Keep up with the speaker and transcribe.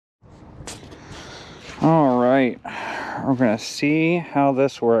All right, we're gonna see how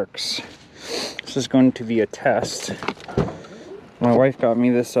this works. This is going to be a test. My wife got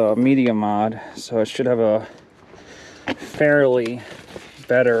me this media mod, so it should have a fairly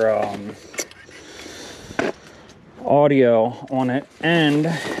better audio on it, and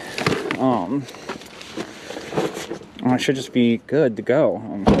it should just be good to go.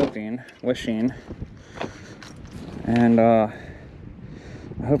 I'm hoping, wishing, and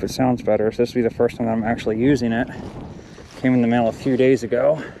I hope it sounds better. So this will be the first time that I'm actually using it. Came in the mail a few days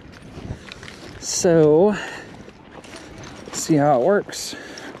ago. So, let's see how it works.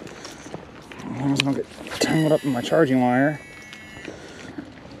 As long as I don't get tangled up in my charging wire.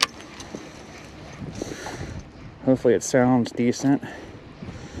 Hopefully it sounds decent.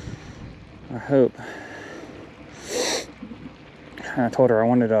 I hope. I told her I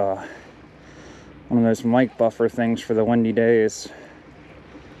wanted one of those mic buffer things for the windy days.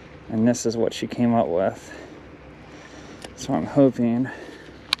 And this is what she came up with. So I'm hoping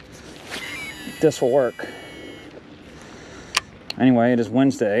this will work. Anyway, it is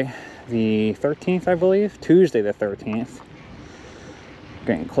Wednesday, the 13th, I believe. Tuesday the 13th.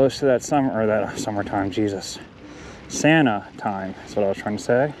 Getting close to that summertime, Jesus. Santa time, that's what I was trying to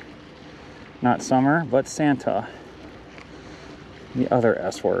say. Not summer, but Santa. The other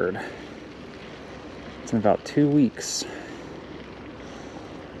S word. It's in about 2 weeks.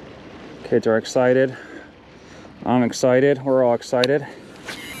 Kids are excited. I'm excited. We're all excited.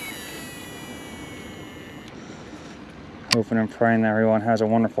 Hoping and praying that everyone has a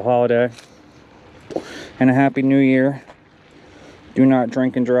wonderful holiday and a happy new year. Do not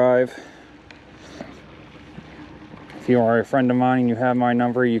drink and drive. If you are a friend of mine and you have my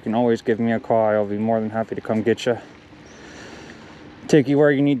number, you can always give me a call. I'll be more than happy to come get you. Take you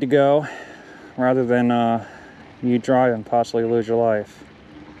where you need to go, rather than you drive and possibly lose your life.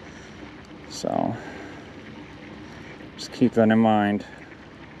 So, just keep that in mind.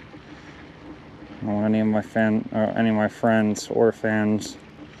 I don't want any of my friends or fans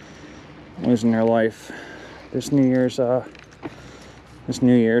losing their life this New Year's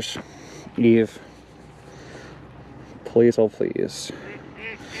Eve. Please, oh please.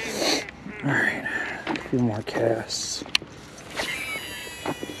 All right, a few more casts.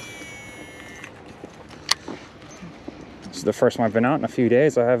 This is the first time I've been out in a few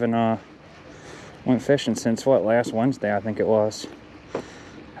days. I haven't went fishing since last Wednesday, I think it was.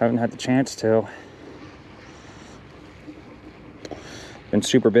 Haven't had the chance to. Been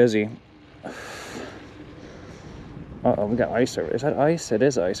super busy. Uh-oh, we got ice over. Is that ice? It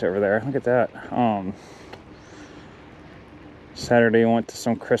is ice over there. Look at that. Saturday, we went to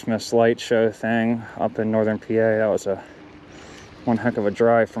some Christmas light show thing up in northern PA. That was one heck of a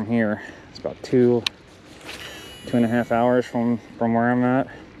drive from here. It's about 2.5 hours from where I'm at.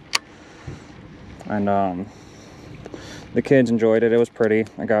 And the kids enjoyed it. It was pretty.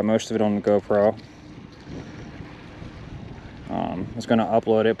 I got most of it on the GoPro. I was going to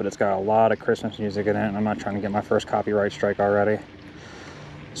upload it, but it's got a lot of Christmas music in it, and I'm not trying to get my first copyright strike already.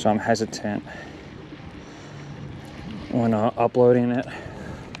 So I'm hesitant when uploading it.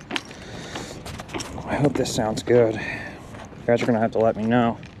 I hope this sounds good. You guys are going to have to let me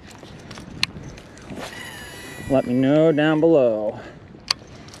know. Let me know down below.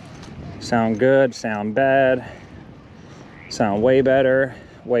 Sound good, sound bad, sound way better,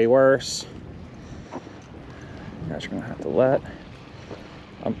 way worse. You guys are gonna have to let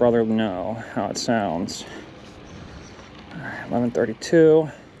my brother know how it sounds. All right,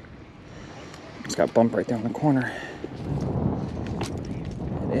 11:32. It's got bump right there in the corner.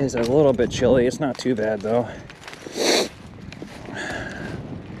 It is a little bit chilly. It's not too bad though.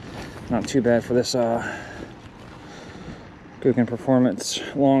 Not too bad for this Googan Performance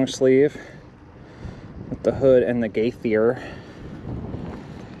long sleeve with the hood and the Gaither.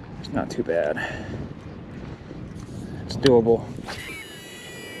 It's not too bad. It's doable.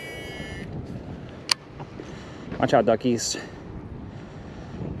 Watch out, duckies.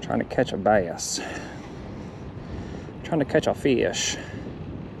 I'm trying to catch a bass. I'm trying to catch a fish.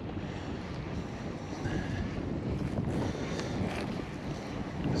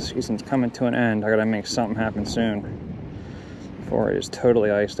 The season's coming to an end. I gotta make something happen soon before it is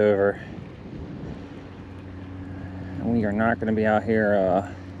totally iced over. And we are not going to be out here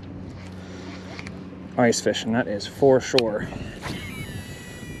ice fishing, that is for sure.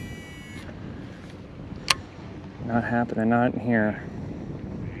 Not happening, not in here.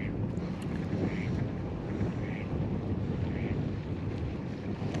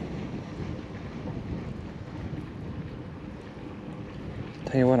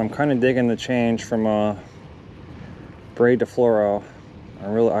 Tell you what, I'm kind of digging the change from braid to fluoro.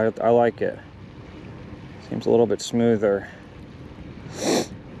 I like it. Seems a little bit smoother.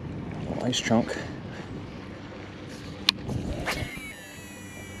 Little ice chunk.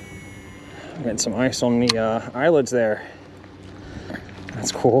 Getting some ice on the eyelids there.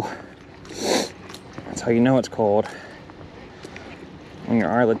 That's cool. That's how you know it's cold. When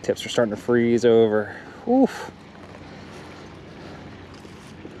your eyelid tips are starting to freeze over. Oof.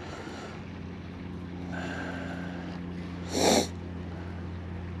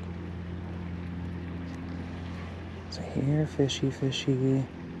 So here, fishy, fishy.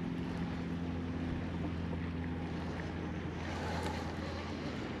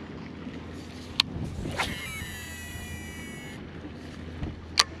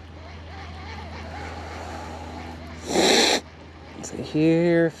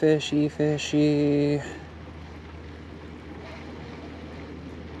 Here, fishy, fishy.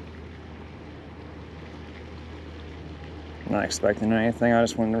 I'm not expecting anything. I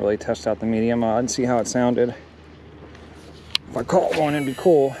just wanted to really test out the medium mod and see how it sounded. If I caught one, it'd be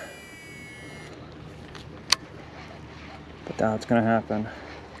cool. But doubt it's gonna happen.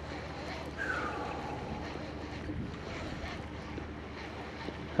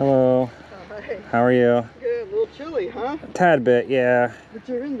 Hello. Hey. How are you? Good. A little chilly, huh? A tad bit, yeah. But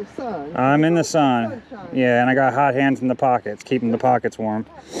you're in the sun. I'm in the sun. Sunshine. Yeah, and I got hot hands in the pockets, keeping the pockets warm.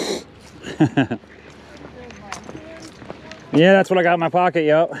 Yeah, that's what I got in my pocket,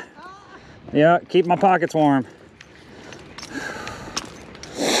 yep. Yeah, keep my pockets warm.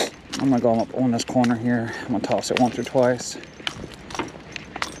 I'm gonna go up on this corner here. I'm gonna toss it once or twice.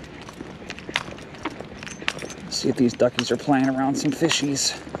 See if these duckies are playing around some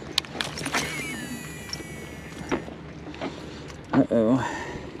fishies. Uh-oh.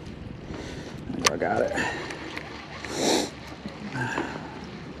 I think I got it.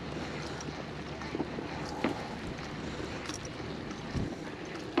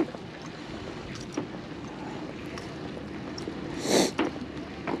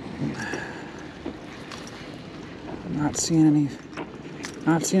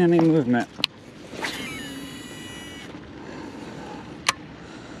 Not seeing any movement.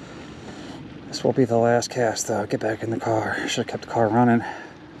 This will be the last cast though. Get back in the car. Should have kept the car running.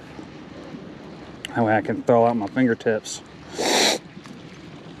 That way I can throw out my fingertips.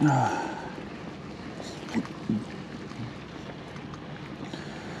 Man,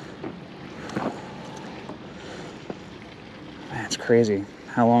 it's crazy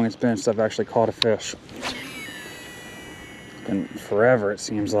how long it's been since I've actually caught a fish. It's been forever, it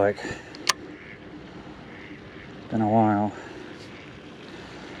seems like. Been a while.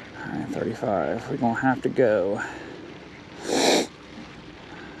 Alright, 35. We're gonna have to go. Let's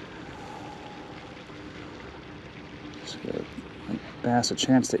give a bass a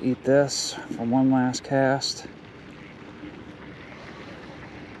chance to eat this for one last cast.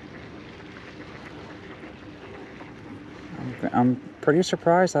 I'm pretty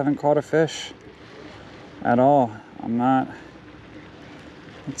surprised I haven't caught a fish at all. I'm not.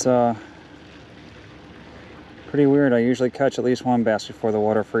 It's pretty weird. I usually catch at least one bass before the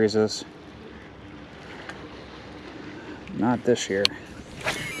water freezes. Not this year.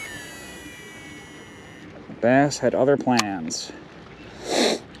 The bass had other plans.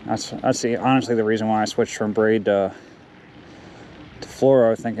 That's honestly the reason why I switched from braid to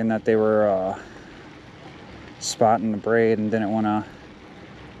fluoro, thinking that they were spotting the braid and didn't want to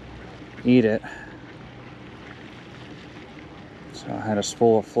eat it. So I had a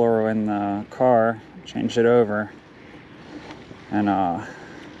spool of fluoro in the car, changed it over, and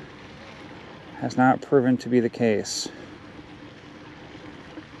has not proven to be the case,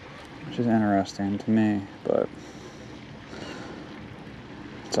 which is interesting to me, but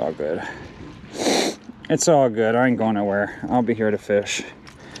it's all good. It's all good. I ain't going nowhere. I'll be here to fish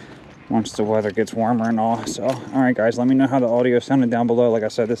once the weather gets warmer and all. So, alright guys, let me know how the audio sounded down below. Like I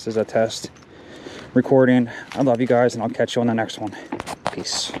said, this is a test recording. I love you guys, and I'll catch you on the next one.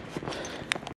 Peace.